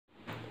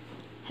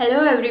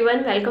Hello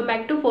everyone, welcome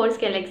back to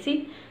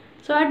forceGalaxy.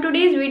 So our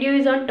today's video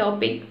is on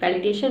topic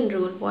validation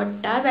rule. What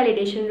are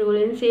validation rule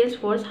in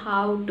Salesforce,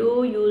 how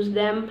to use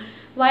them,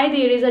 why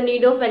there is a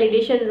need of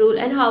validation rule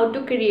and how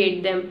to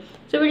create them.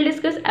 So we'll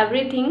discuss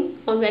everything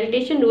on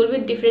validation rule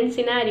with different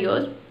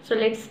scenarios. So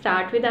let's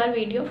start with our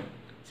video.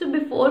 So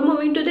before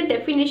moving to the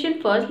definition,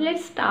 first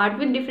let's start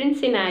with different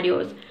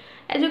scenarios.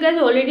 As you guys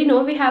already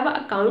know, we have an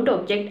account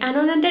object and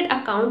on that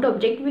account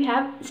object we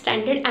have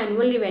standard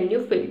annual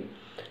revenue field.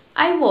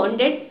 I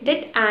wanted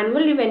that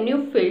annual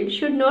revenue field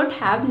should not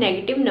have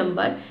negative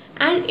number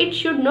and it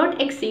should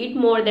not exceed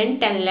more than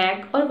 10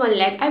 lakh or 1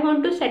 lakh. I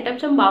want to set up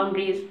some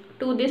boundaries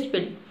to this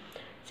field.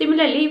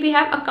 Similarly, we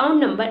have account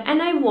number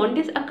and I want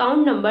this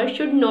account number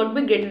should not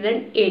be greater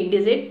than 8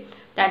 digit.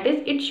 That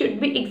is, it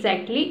should be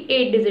exactly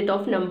 8 digit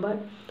of number.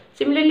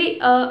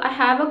 Similarly, I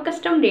have a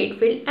custom date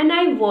field and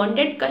I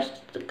wanted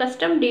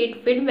custom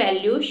date field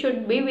value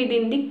should be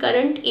within the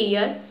current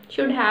year,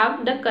 should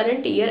have the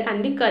current year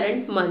and the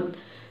current month.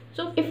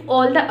 So if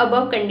all the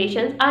above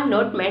conditions are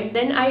not met,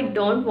 then I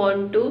don't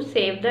want to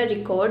save the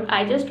record.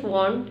 I just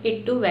want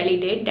it to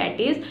validate, that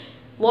is,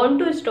 want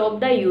to stop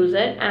the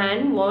user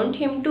and want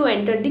him to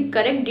enter the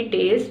correct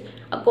details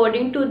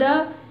according to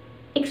the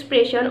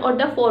expression or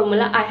the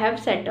formula I have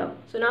set up.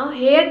 So now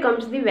here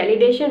comes the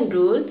validation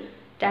rule,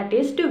 that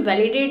is to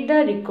validate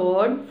the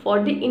record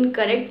for the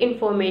incorrect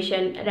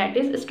information, that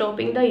is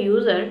stopping the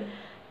user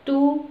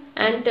to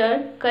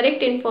enter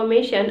correct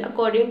information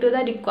according to the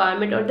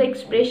requirement or the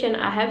expression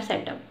I have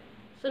set up.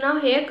 So now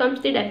here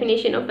comes the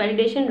definition of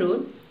validation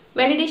rule.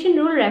 Validation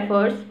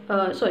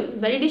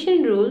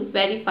rule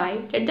verify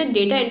that the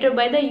data entered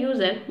by the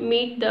user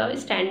meet the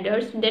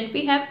standards that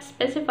we have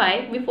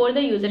specified before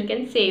the user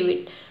can save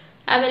it.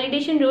 A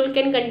validation rule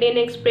can contain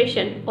an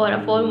expression or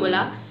a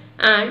formula,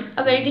 and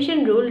a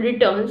validation rule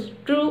returns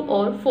true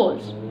or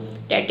false.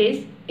 That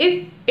is,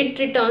 if it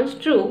returns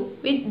true,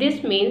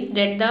 this means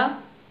that the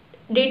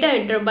data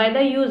entered by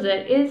the user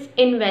is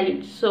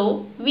invalid.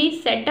 So we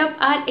set up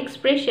our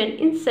expression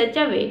in such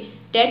a way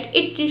that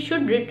it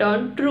should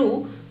return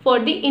true for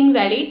the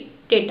invalid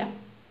data.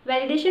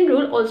 Validation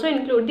rule also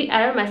include the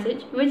error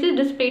message which is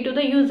displayed to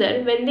the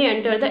user when they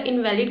enter the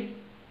invalid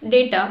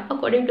data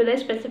according to the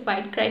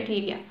specified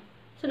criteria.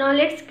 So now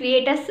let's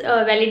create a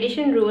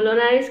validation rule on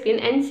our screen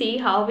and see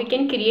how we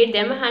can create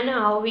them and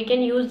how we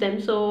can use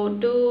them. So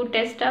to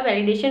test a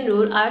validation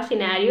rule, our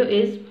scenario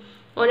is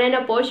on an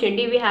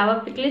opportunity we have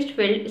a pick list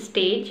field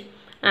stage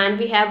and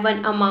we have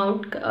one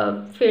amount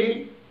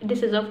field.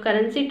 This is of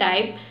currency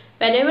type.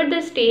 Whenever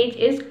the stage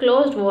is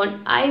closed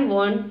one, I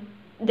want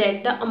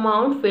that the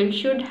amount field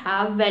should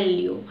have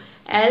value,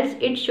 else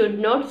it should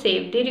not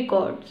save the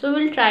record. So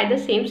we'll try the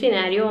same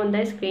scenario on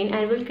the screen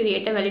and we'll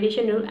create a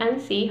validation rule and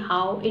see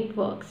how it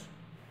works.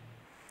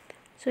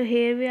 So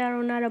here we are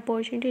on our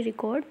opportunity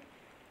record.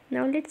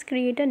 Now let's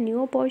create a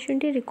new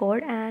opportunity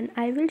record and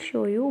I will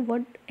show you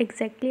what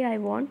exactly I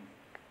want.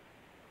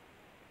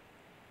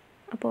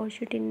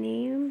 Opportunity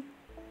name,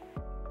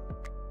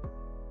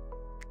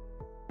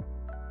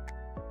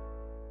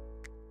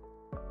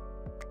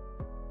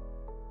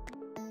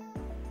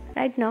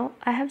 right now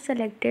I have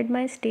selected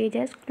my stage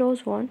as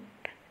close one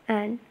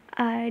and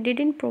I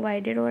didn't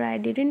provide it or I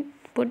didn't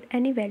put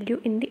any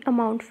value in the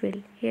amount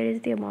field. Here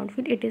is the amount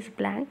field, it is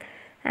blank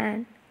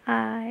and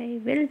I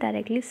will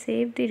directly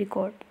save the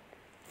record.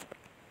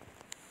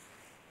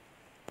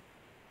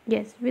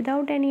 Yes,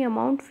 without any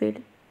amount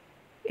field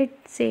it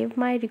saved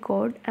my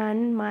record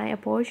and my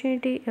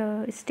opportunity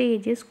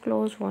stage is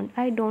close one.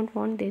 I don't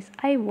want this.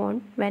 I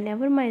want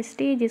whenever my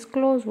stage is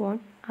close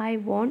one, I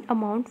want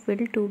amount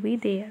field to be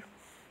there.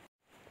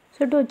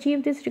 So to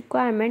achieve this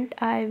requirement,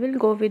 I will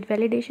go with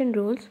validation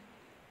rules.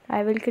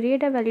 I will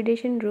create a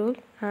validation rule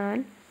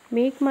and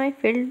make my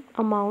field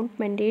amount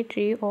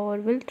mandatory or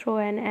will throw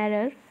an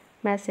error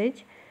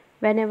message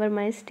whenever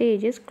my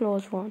stage is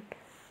close one.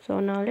 So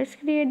now let's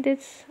create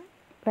this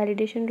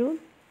validation rule.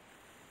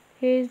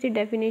 Here is the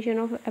definition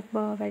of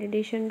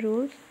validation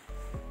rules.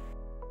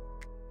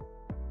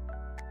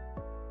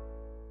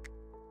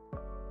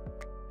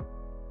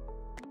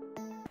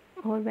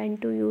 Or when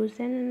to use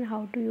them and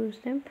how to use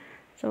them.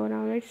 So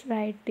now let's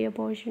write the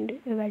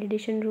opportunity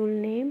validation rule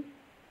name.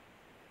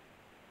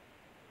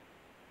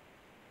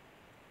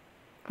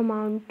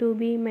 Amount to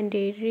be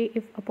mandatory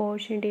if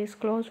opportunity is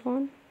close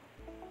one.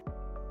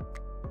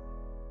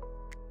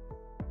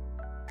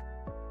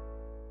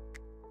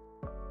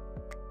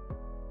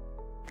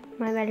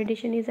 My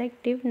validation is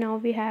active. Now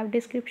we have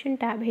description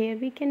tab. Here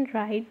we can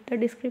write the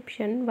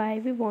description why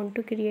we want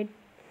to create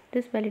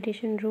this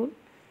validation rule.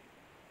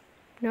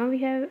 Now we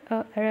have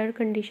error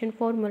condition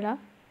formula.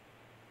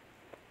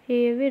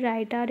 Here we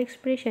write our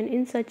expression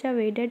in such a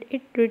way that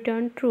it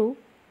returns true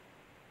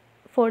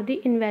for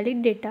the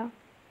invalid data.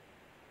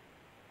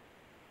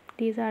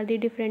 These are the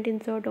different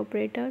insert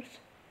operators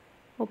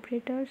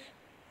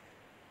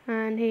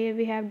and here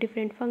we have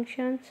different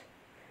functions.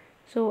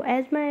 So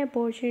as my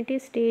opportunity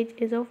stage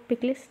is of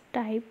pick list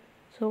type,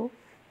 so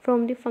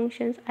from the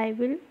functions I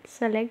will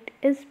select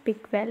is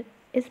pickval.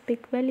 Is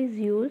pickval is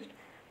used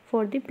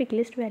for the pick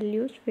list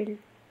values field.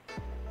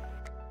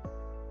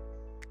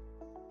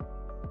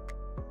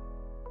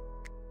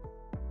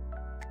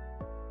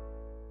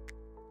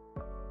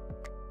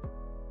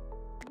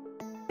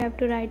 We have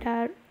to write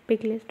our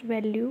pick list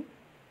value,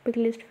 pick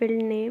list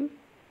field name,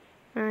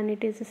 and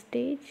it is a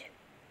stage.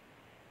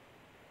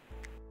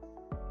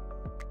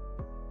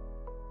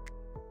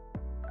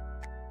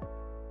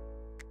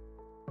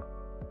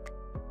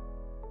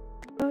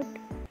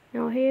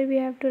 Now here we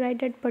have to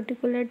write that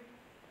particular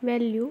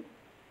value,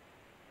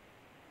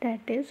 that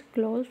is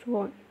close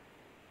won.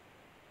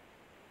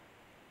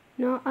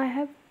 Now I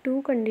have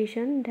two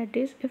conditions, that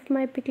is if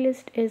my pick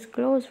list is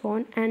close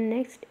won, and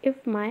next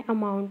if my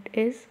amount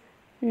is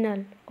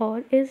null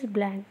or is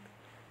blank.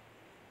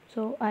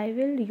 So I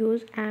will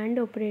use AND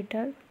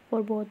operator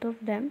for both of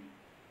them.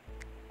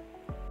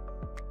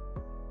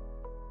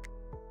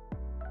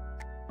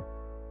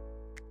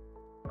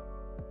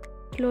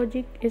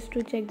 Logic is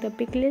to check the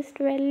pick list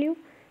value,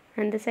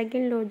 and the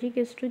second logic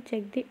is to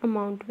check the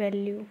amount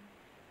value.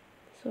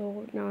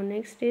 So now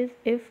next is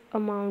if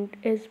amount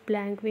is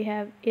blank, we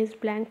have is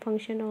blank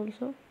function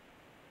also.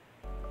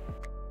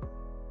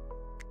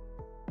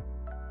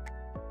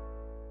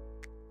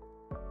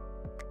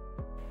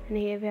 And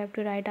here we have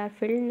to write our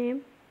field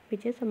name,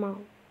 which is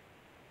amount.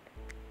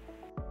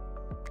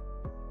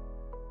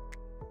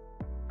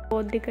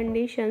 Both the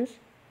conditions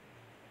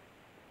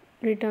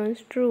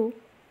returns true,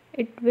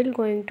 it will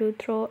going to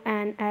throw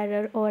an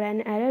error or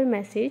an error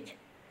message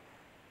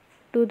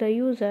to the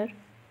user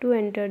to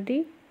enter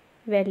the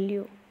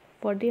value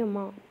for the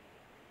amount.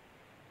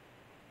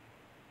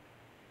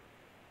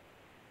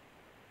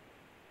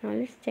 Now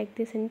let's check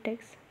the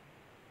syntax.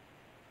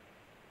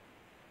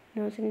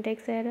 No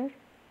syntax error.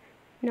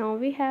 Now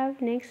we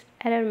have next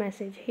error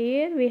message.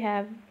 Here we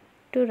have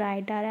to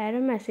write our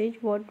error message,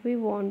 what we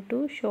want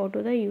to show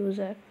to the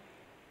user.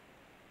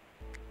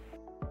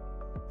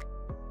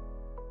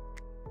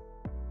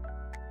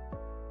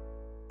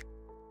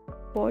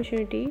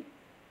 Opportunity,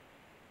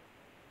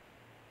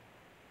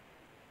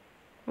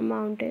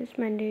 amount is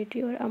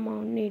mandatory or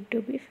amount need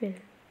to be filled.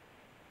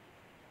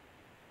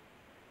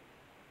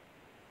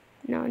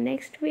 Now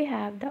next we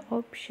have the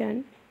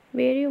option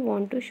where you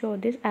want to show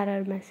this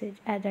error message,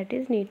 as that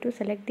is need to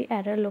select the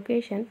error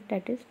location,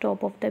 that is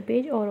top of the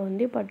page or on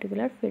the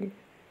particular field.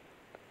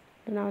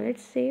 So now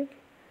let's save.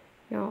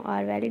 Now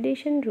our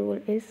validation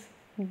rule is,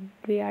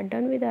 we are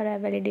done with our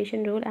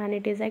validation rule and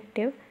it is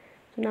active.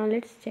 So now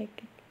let's check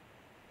it.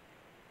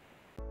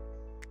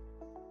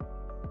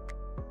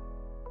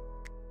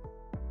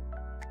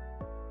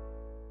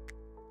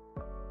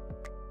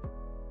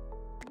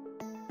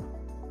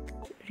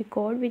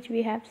 Record which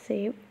we have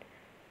saved,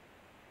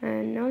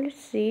 and now let's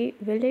see,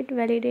 will it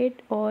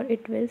validate or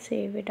it will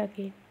save it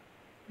again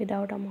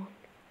without amount.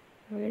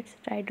 Now let's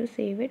try to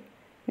save it.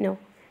 No,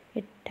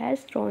 it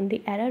has thrown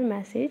the error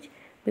message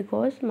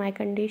because my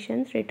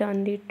conditions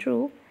return the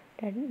true,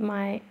 that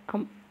my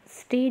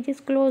stage is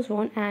close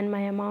won and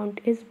my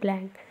amount is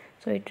blank.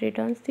 So it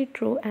returns the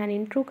true, and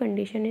in true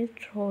condition it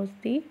throws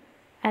the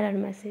error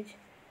message.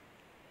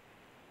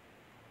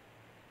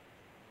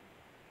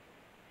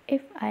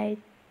 If I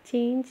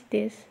change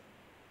this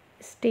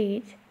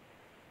stage,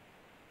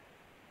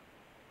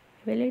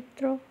 will it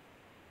throw?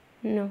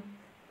 No,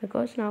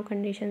 because now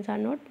conditions are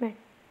not met.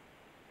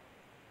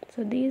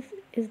 So this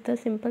is the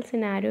simple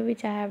scenario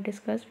which I have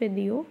discussed with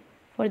you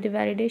for the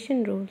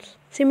validation rules.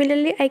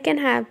 Similarly, I can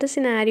have the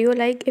scenario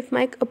like if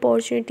my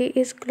opportunity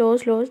is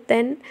close loss,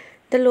 then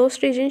the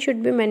loss region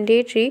should be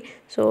mandatory.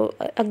 So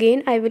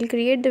again I will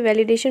create the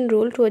validation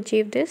rule to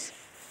achieve this.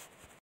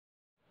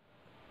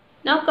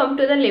 Now come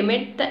to the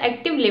limit. The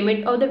active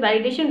limit of the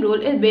validation rule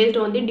is based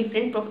on the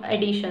different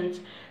editions.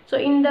 So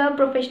in the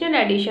professional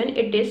edition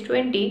it is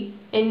 20,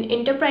 in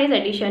enterprise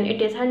edition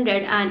it is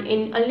 100, and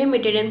in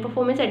unlimited and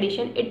performance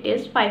edition it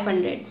is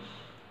 500.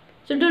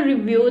 So to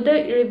review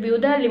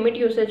the limit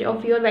usage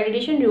of your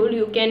validation rule,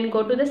 you can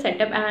go to the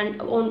setup and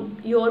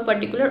on your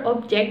particular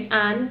object,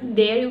 and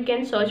there you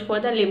can search for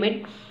the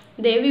limit.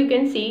 There you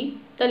can see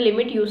the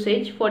limit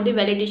usage for the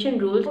validation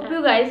rules. Hope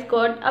you guys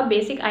got a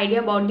basic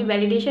idea about the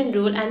validation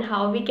rule and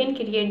how we can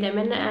create them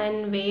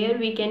and where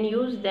we can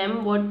use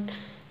them, what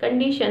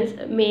conditions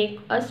make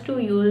us to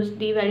use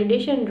the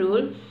validation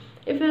rule.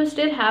 If you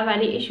still have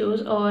any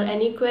issues or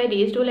any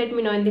queries, do let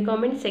me know in the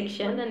comment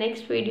section. The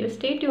next video,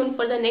 stay tuned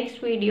for the next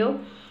video.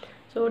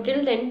 So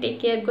till then, take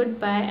care,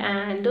 goodbye,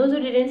 and those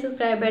who didn't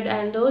subscribe yet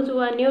and those who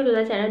are new to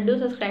the channel, do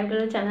subscribe to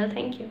the channel.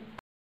 Thank you.